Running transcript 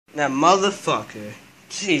That motherfucker.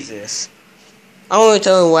 Jesus. I want to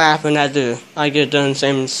tell you what happened after I get done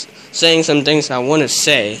saying some things I want to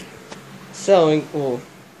say. So, well,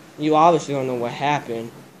 you obviously don't know what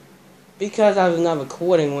happened. Because I was not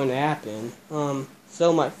recording when it happened.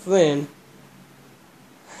 So my friend...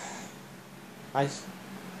 I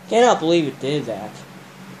cannot believe it did that.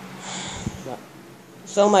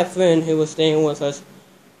 So my friend who was staying with us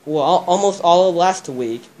for almost all of last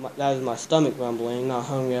week, that was my stomach rumbling, not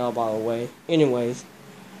hungry at all by the way. Anyways,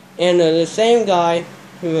 and the same guy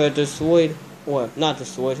who had destroyed, or not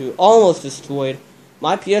destroyed, who almost destroyed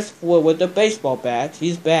my PS4 with the baseball bat,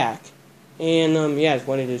 he's back. And yeah, I just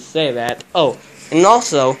wanted to say that. Oh, and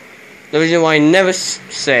also, the reason why I never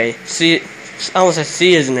see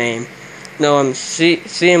his name. No, I'm see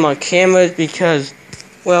him on cameras because,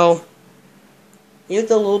 well, he's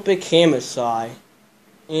a little bit camera shy.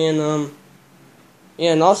 And,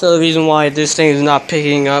 yeah, and also the reason why this thing is not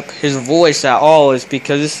picking up his voice at all is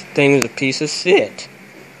because this thing is a piece of shit.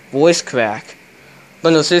 Voice crack.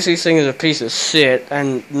 But no, seriously, this thing is a piece of shit,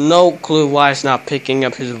 and no clue why it's not picking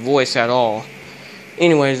up his voice at all.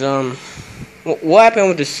 Anyways, what happened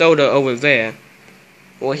with the soda over there?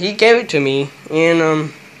 Well, he gave it to me, and,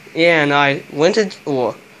 yeah, and I went to,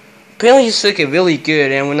 well, apparently he took it really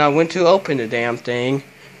good, and when I went to open the damn thing,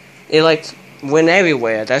 it, like, went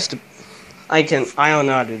everywhere. I don't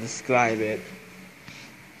know how to describe it.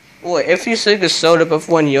 Well, if you took a soda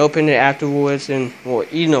before and you open it afterwards, then, well,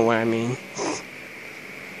 you know what I mean.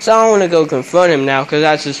 So I don't want to go confront him now, because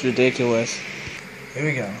that's just ridiculous. Here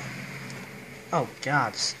we go. Oh,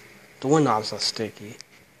 God. Doorknobs are sticky.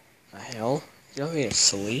 The hell? Is he already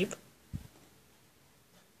asleep?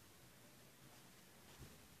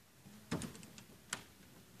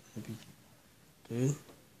 Dude,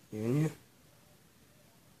 you in here?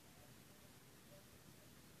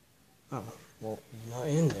 Oh, well, he's not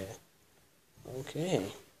in there. Okay.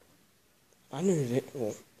 I knew that.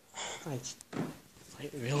 Well,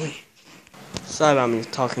 really? Sorry about me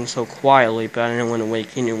talking so quietly, but I didn't want to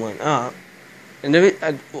wake anyone up. And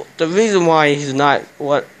the reason why he's not,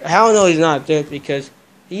 how I know he's not there, because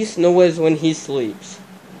he snores when he sleeps.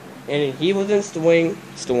 And he wasn't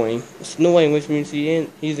snoring, which means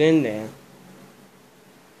he's in there.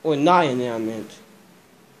 Or not in there, I meant.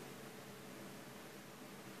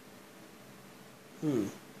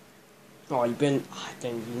 Oh, I think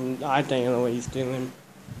I know what he's doing.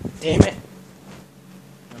 Damn it.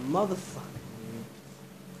 The motherfucker,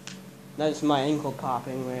 dude. That's my ankle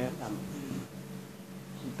popping where,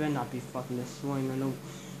 he better not be fucking destroying or no.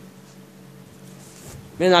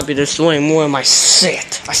 Better not be destroying more of my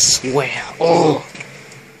shit, I swear. Oh.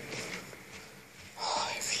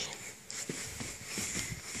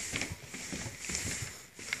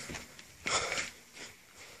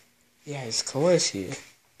 Yeah, his car is here.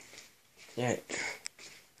 Yeah.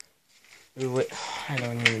 I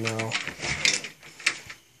don't even know.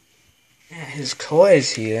 Yeah, his car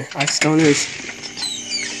is here. I just don't know.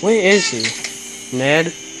 Where is he?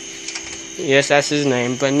 Ned? Yes, that's his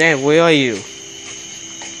name. But Ned, where are you?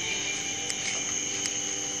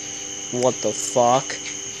 What the fuck?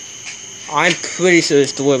 I'm pretty sure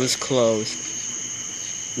this door was closed.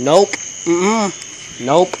 Nope.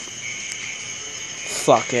 Nope.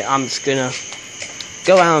 Fuck it, I'm just gonna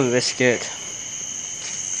go out and risk it.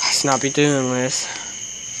 Let's not be doing this.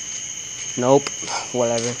 Nope,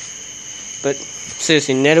 whatever. But,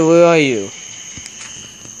 seriously, Ned, where are you?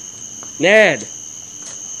 Ned!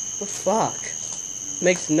 What the fuck?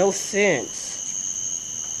 Makes no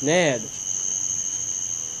sense. Ned.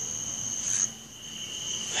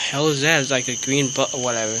 The hell is that? It's like a green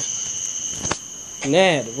whatever.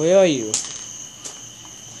 Ned, where are you?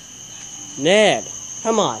 Ned!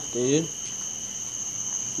 Come on, dude.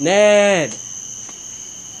 Ned!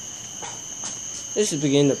 This is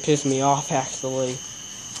beginning to piss me off, actually.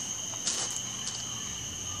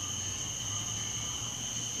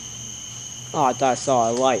 Oh, I thought I saw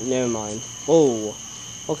a light. Never mind. Whoa.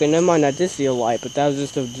 Okay, never mind. I did see a light, but that was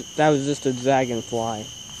just a dragonfly.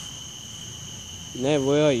 Ned,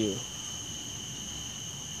 where are you?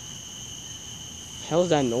 Hell's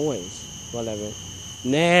that noise? Whatever.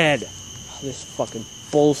 Ned! This fucking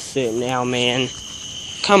bullshit now, man.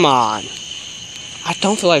 Come on. I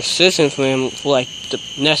don't feel like sitting for him for like the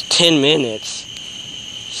next 10 minutes.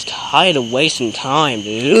 Just tired of wasting time,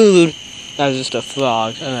 dude. That was just a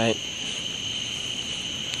frog. Alright.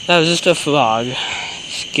 That was just a frog.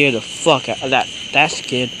 Scared the fuck out of that. That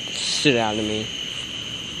scared the shit out of me.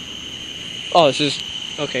 Oh, it's just...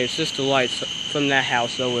 Okay, it's just the lights from that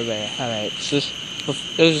house over there. Alright, it's just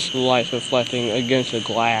the lights reflecting against the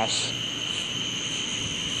glass.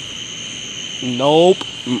 Nope.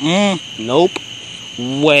 Nope.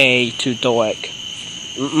 Way too dark.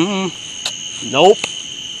 Nope.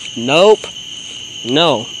 Nope.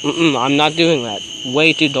 No. I'm not doing that.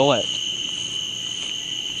 Way too dark.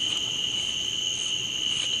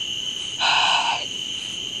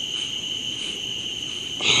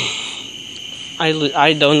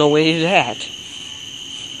 I don't know where he's at.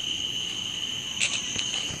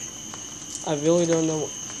 I really don't know.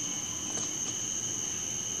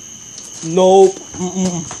 Nope.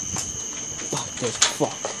 Fuck this.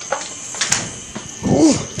 Fuck.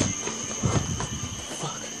 Ooh.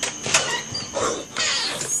 Fuck.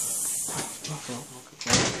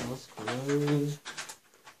 Let's close.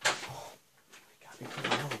 Oh, I gotta get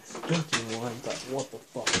out of this dirty one, but what the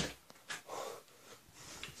fuck?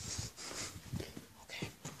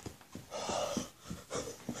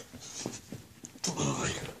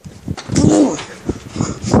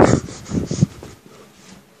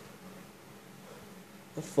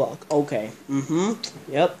 Fuck. Okay.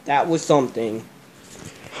 Yep, that was something.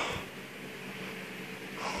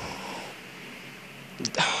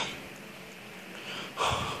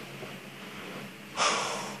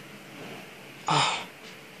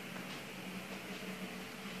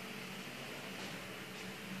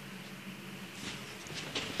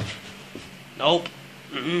 Nope.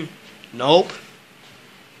 Nope.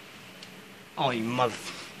 Oh, you mother...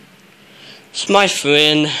 It's my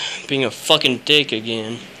friend being a fucking dick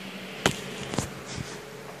again.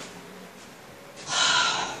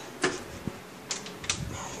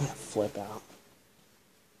 I'm gonna flip out.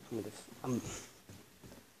 I'm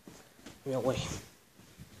really.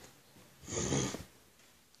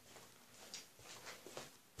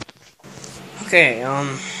 Okay,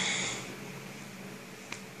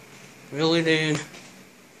 really, dude?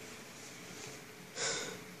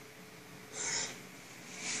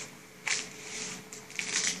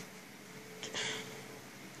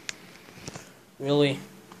 Really?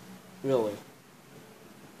 Really?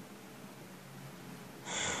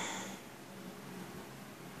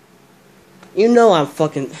 You know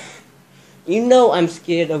I'm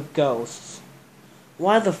scared of ghosts.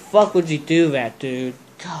 Why the fuck would you do that, dude?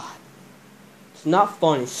 God. It's not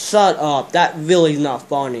funny. Shut up. That really is not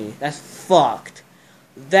funny. That's fucked.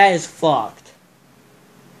 That is fucked.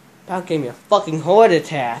 That gave me a fucking heart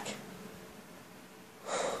attack.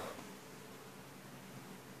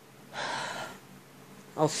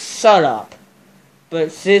 Oh, shut up.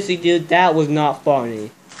 But seriously, dude, that was not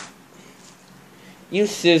funny. You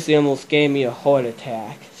seriously almost gave me a heart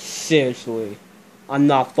attack. Seriously. I'm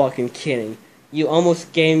not fucking kidding. You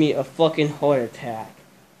almost gave me a fucking heart attack.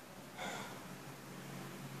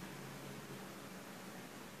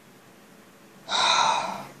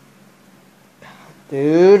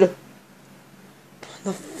 Dude. What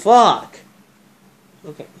the fuck?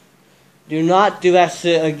 Okay. Do not do that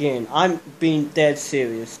shit again. I'm being dead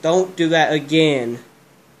serious. Don't do that again.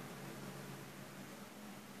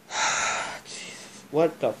 Jesus.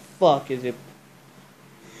 What the fuck is it?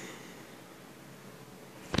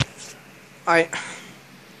 I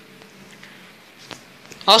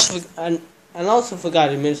also forgot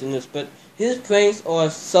to mention this, but his pranks are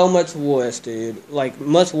so much worse, dude. Like,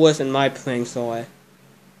 much worse than my pranks are.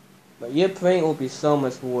 But your prank will be so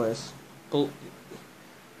much worse.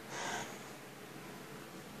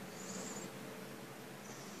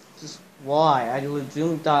 Just why? I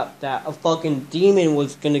legitimately thought that a fucking demon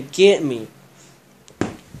was gonna get me.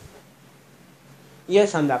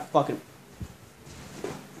 Yes, I'm that fucking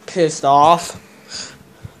pissed off.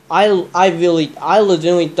 I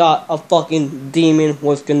legitimately thought a fucking demon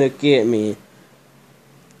was gonna get me.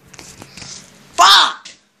 Fuck!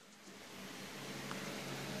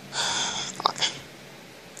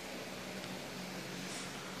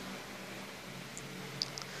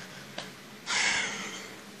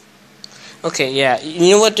 Okay, yeah.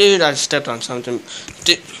 You know what, dude? I stepped on something.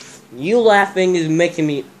 Dude, you laughing is making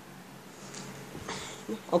me...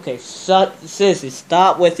 Okay, seriously,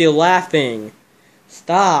 stop with your laughing.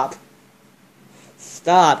 Stop.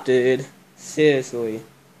 Stop, dude. Seriously.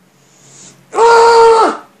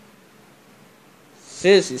 Ah!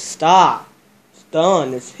 Seriously, stop. It's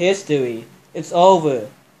done. It's history. It's over.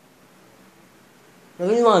 The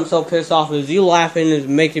reason why I'm so pissed off is you laughing is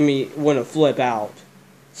making me want to flip out.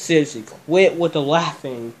 Seriously, quit with the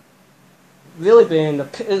laughing. Really, man,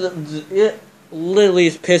 it literally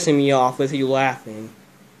is pissing me off with you laughing.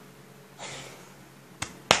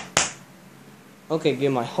 Okay, good,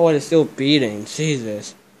 my heart is still beating.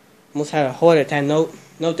 Jesus. Almost had a heart attack. No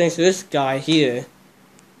thanks to this guy here.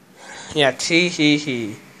 Yeah, tee hee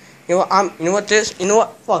hee. You know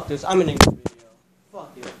what, fuck this. I'm an English.